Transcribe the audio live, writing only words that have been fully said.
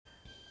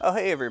Oh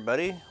hey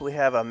everybody, we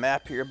have a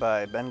map here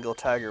by Bengal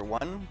Tiger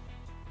 1.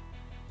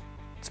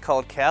 It's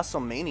called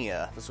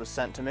Castlemania. This was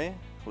sent to me.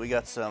 We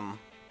got some...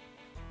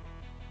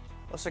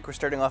 Looks like we're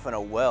starting off in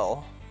a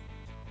well.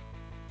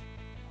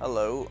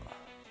 Hello.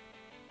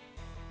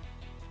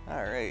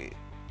 Alright.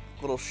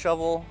 Little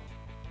shovel.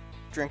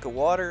 Drink of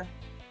water.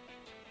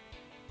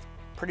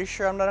 Pretty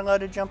sure I'm not allowed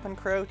to jump and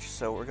crouch,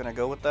 so we're gonna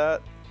go with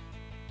that.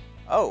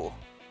 Oh.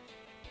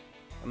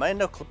 Am I in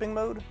no clipping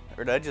mode?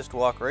 Or did I just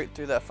walk right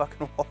through that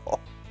fucking wall?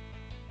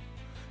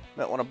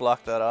 Might want to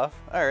block that off.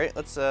 Alright,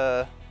 let's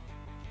go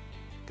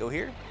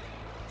here?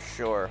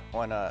 Sure,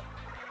 why not?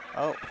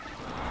 Oh.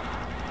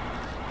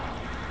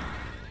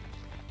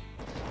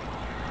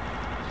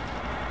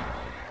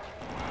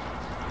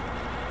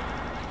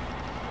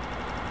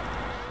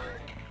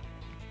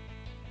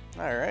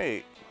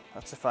 Alright,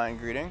 that's a fine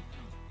greeting.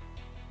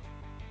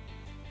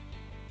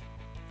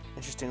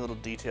 Interesting little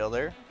detail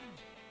there.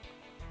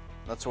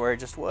 That's where I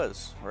just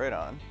was. Right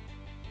on.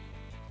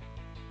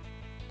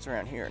 What's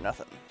around here?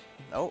 Nothing.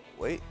 Oh,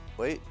 wait.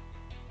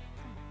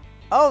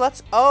 Oh,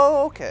 that's...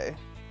 Oh, okay.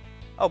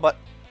 Oh, but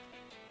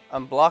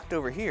I'm blocked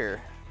over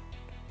here,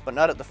 but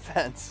not at the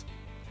fence.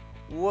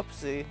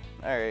 Whoopsie.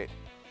 Alright,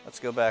 let's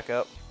go back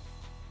up.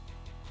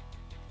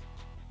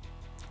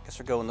 Guess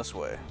we're going this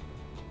way.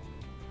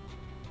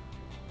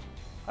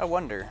 I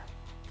wonder.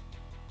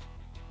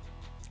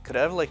 Could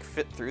I have, like,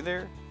 fit through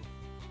there?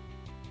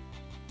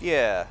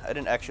 Yeah, I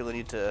didn't actually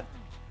need to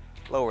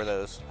lower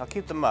those. I'll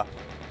keep them up.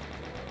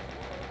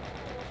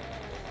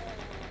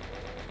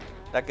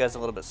 That guy's a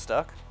little bit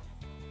stuck.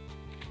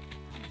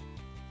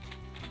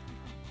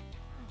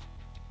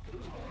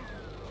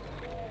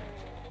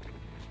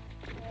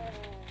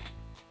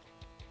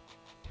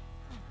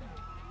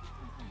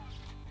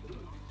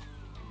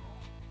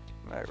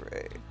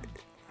 Alright.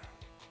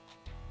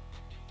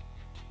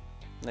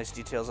 Nice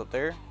details up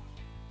there.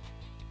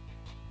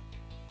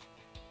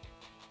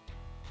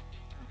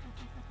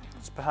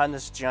 It's behind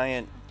this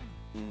giant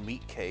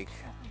meat cake.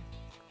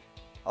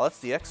 Oh, that's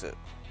the exit.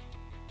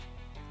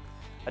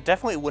 I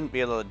definitely wouldn't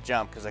be able to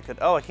jump because I could...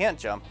 Oh, I can't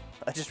jump.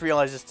 I just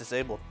realized it's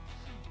disabled.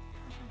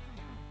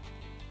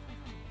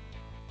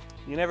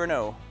 You never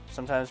know.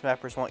 Sometimes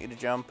mappers want you to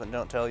jump and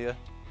don't tell you,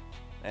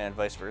 and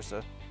vice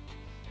versa.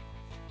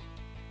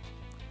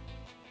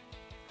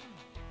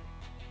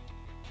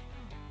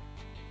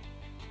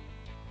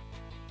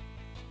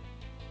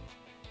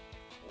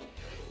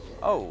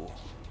 Oh.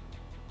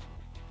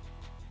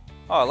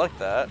 Oh, I like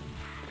that.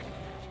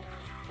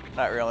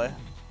 Not really.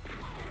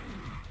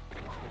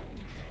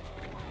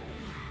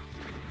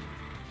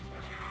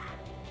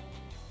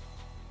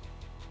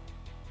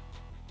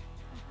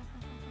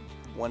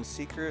 One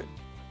secret.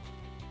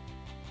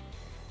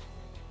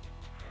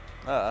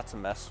 Oh, that's a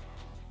mess.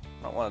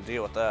 I don't want to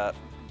deal with that.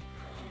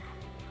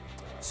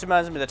 This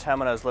reminds me of the time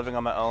when I was living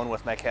on my own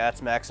with my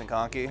cats, Max and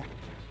Conky. And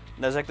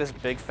there's like this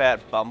big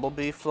fat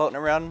bumblebee floating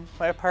around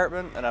my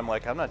apartment, and I'm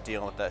like, I'm not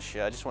dealing with that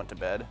shit. I just went to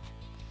bed.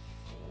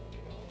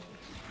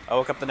 I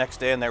woke up the next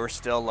day and they were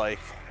still like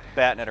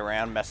batting it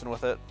around, messing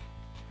with it.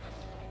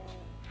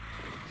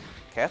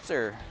 Cats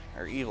are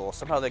evil.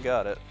 Somehow they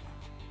got it.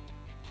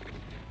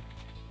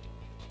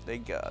 They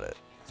got it.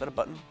 Is that a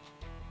button?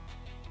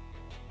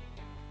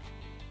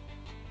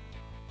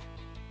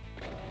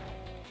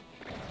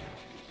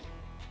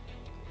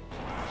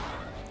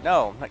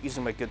 No, I'm not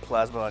using my good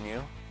plasma on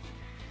you.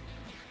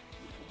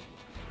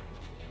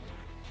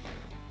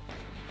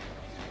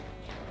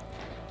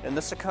 In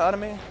this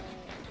economy?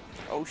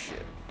 Oh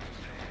shit.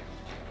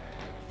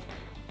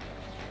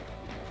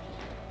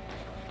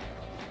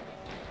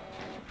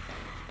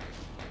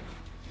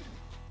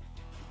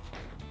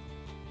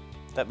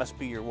 That must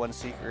be your one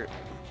secret.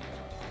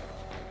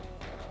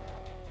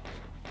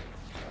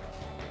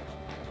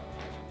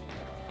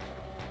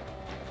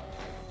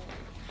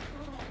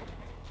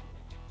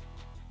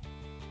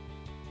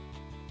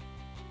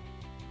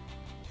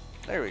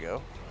 There we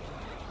go.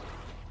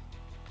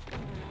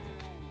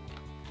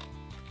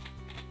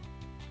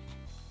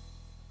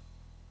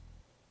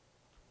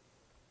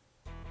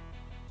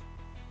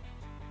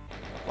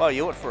 Wow,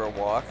 you went for a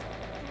walk.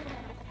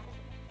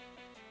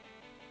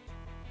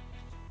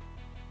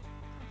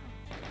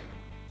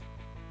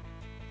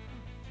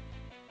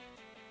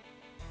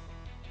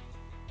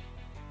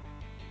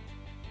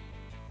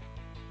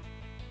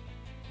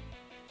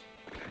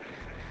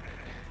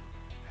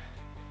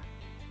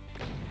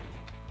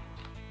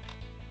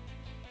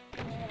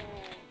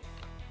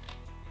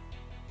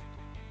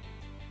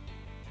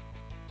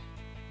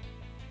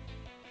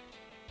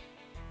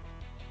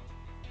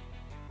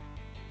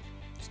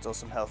 Still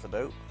some health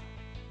about.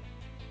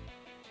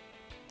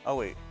 Oh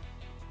wait.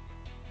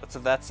 That's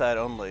of that side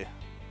only.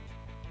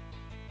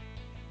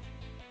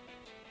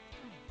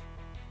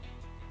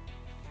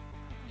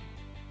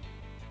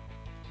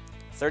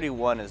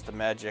 $31 is the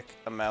magic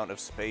amount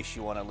of space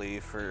you want to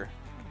leave for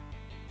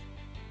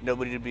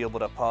nobody to be able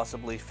to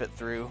possibly fit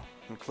through,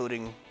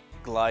 including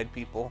glide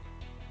people.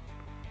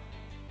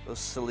 Those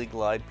silly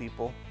glide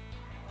people.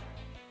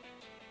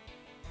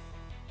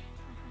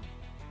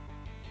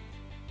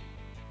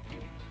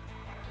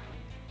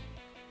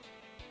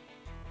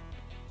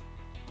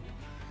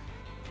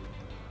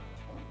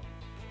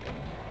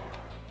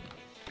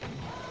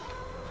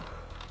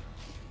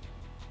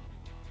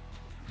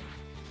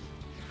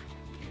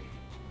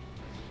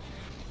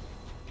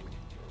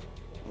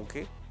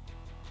 Okay.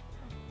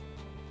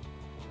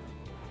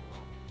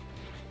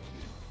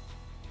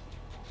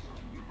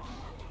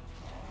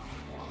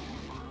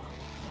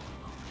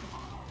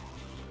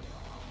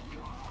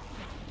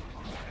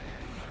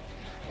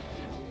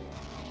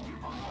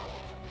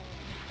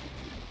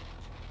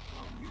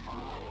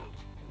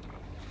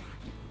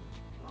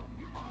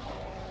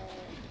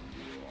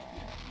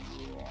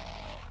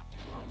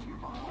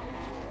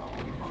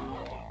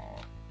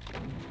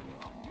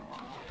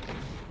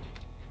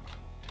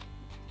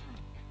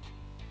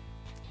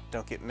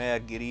 Don't get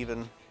mad, get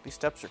even. These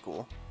steps are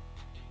cool.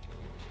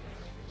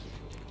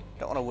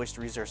 Don't want to waste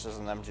resources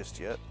on them just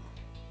yet.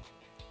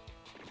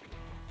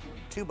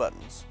 2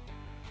 buttons.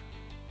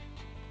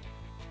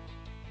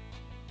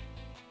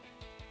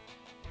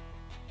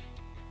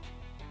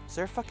 Is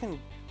there fucking...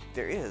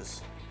 There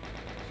is.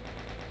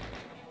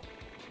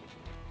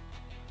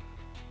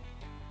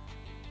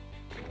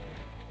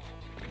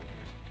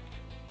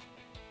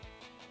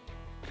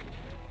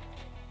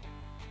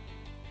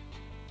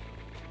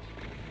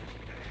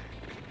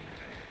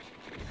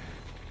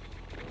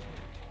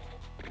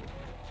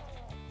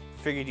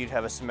 Figured you'd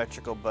have a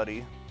symmetrical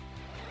buddy.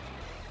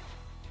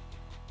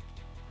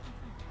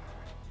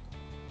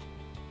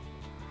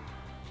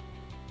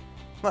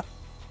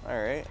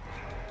 Alright.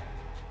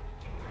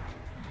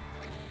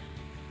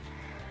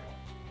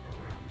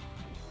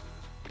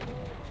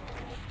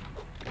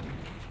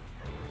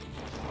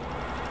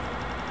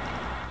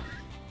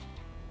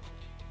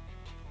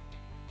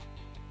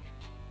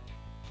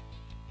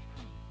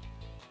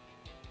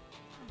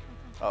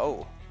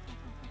 Oh.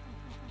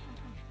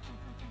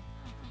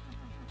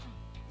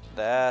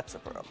 That's a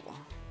problem.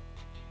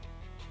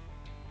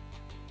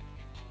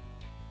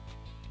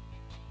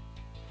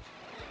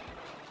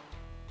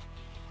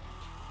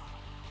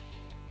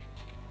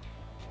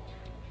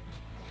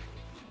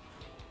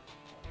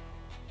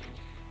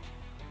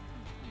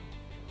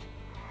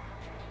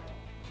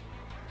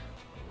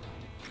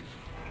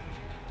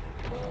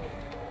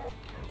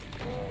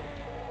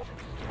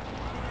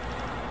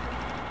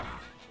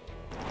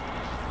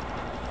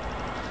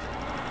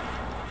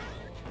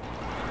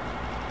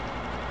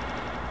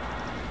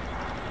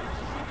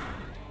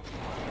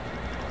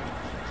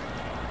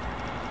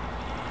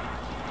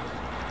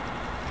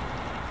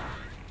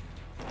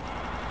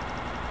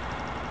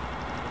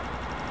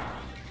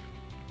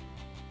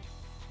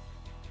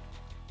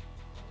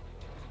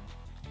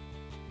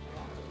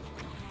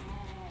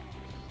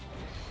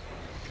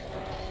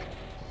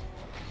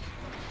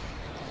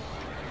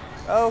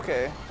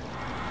 Okay.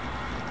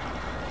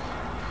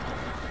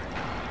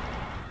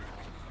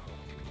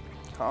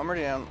 Calm her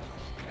down.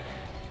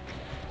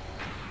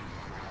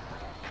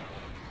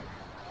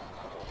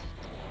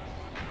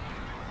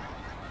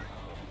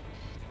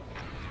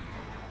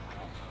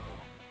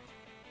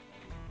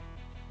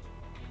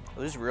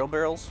 Are these real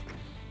barrels?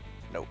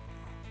 Nope.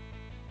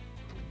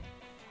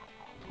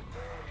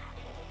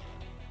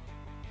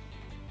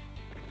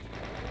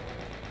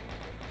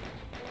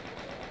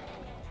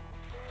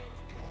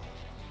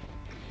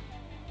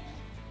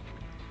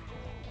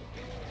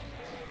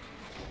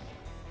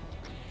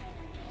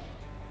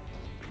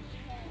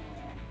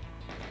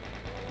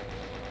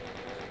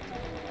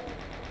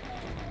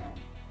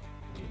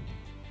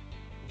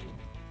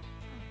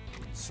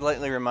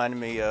 Slightly reminded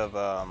me of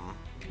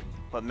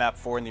what map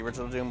 4 in the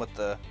original Doom with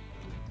the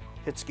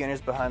hit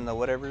scanners behind the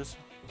whatevers.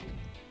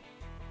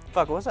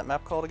 Fuck, what was that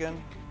map called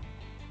again?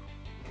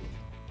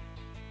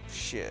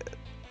 Shit.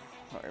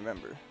 I don't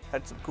remember.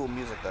 Had some cool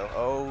music though.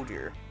 Oh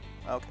dear.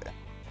 Okay.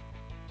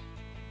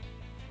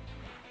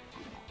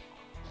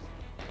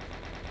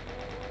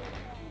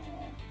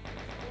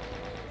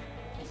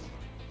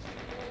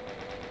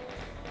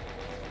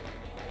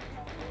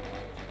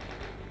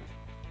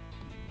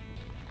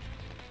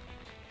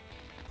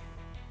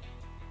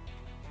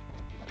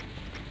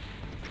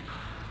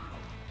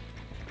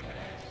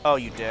 Oh,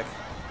 you dick.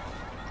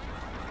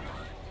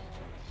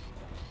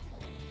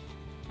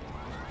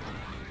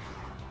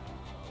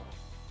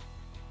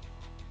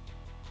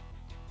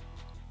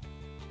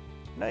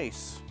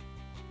 Nice.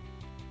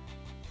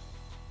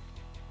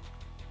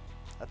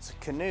 That's a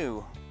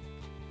canoe.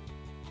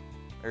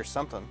 Or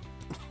something.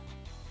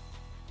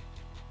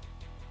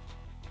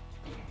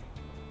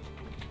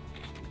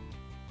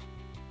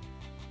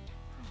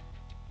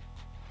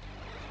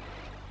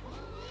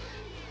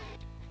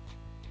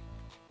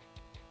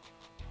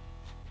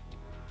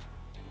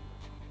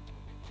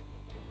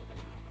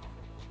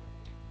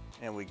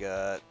 And we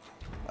got...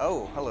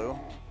 Oh, hello.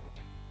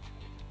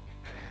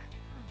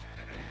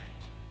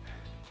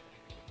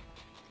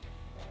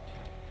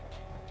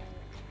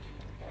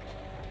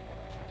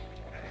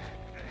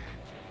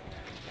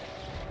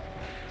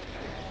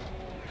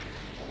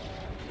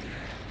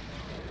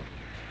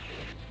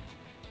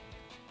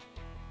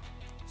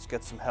 Let's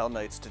get some Hell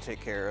Knights to take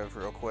care of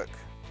real quick.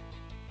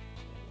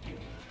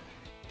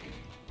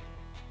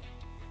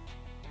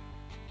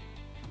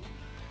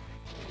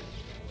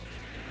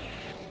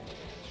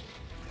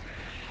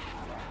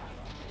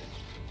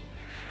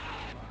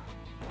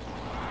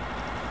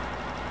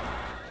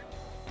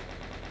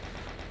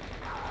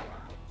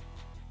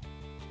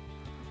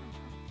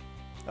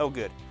 Oh,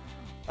 good.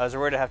 I was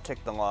worried I have to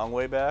take the long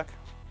way back.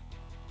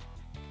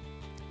 You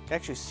can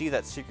actually see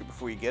that secret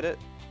before you get it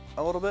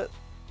a little bit.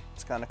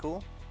 It's kind of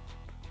cool.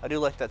 I do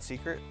like that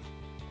secret.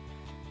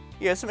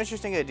 Yeah, some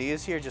interesting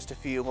ideas here. Just a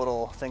few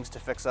little things to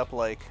fix up,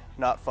 like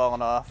not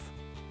falling off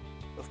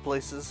of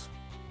places.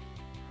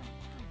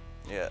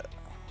 Yeah.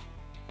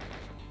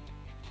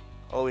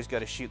 Always got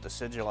to shoot the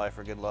sigil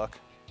for good luck.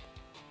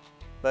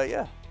 But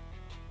yeah.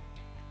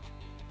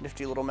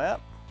 Nifty little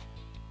map.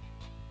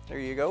 There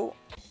you go.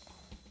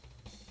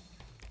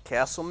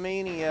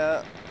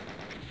 Castlemania.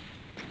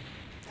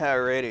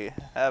 Alrighty,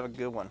 have a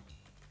good one.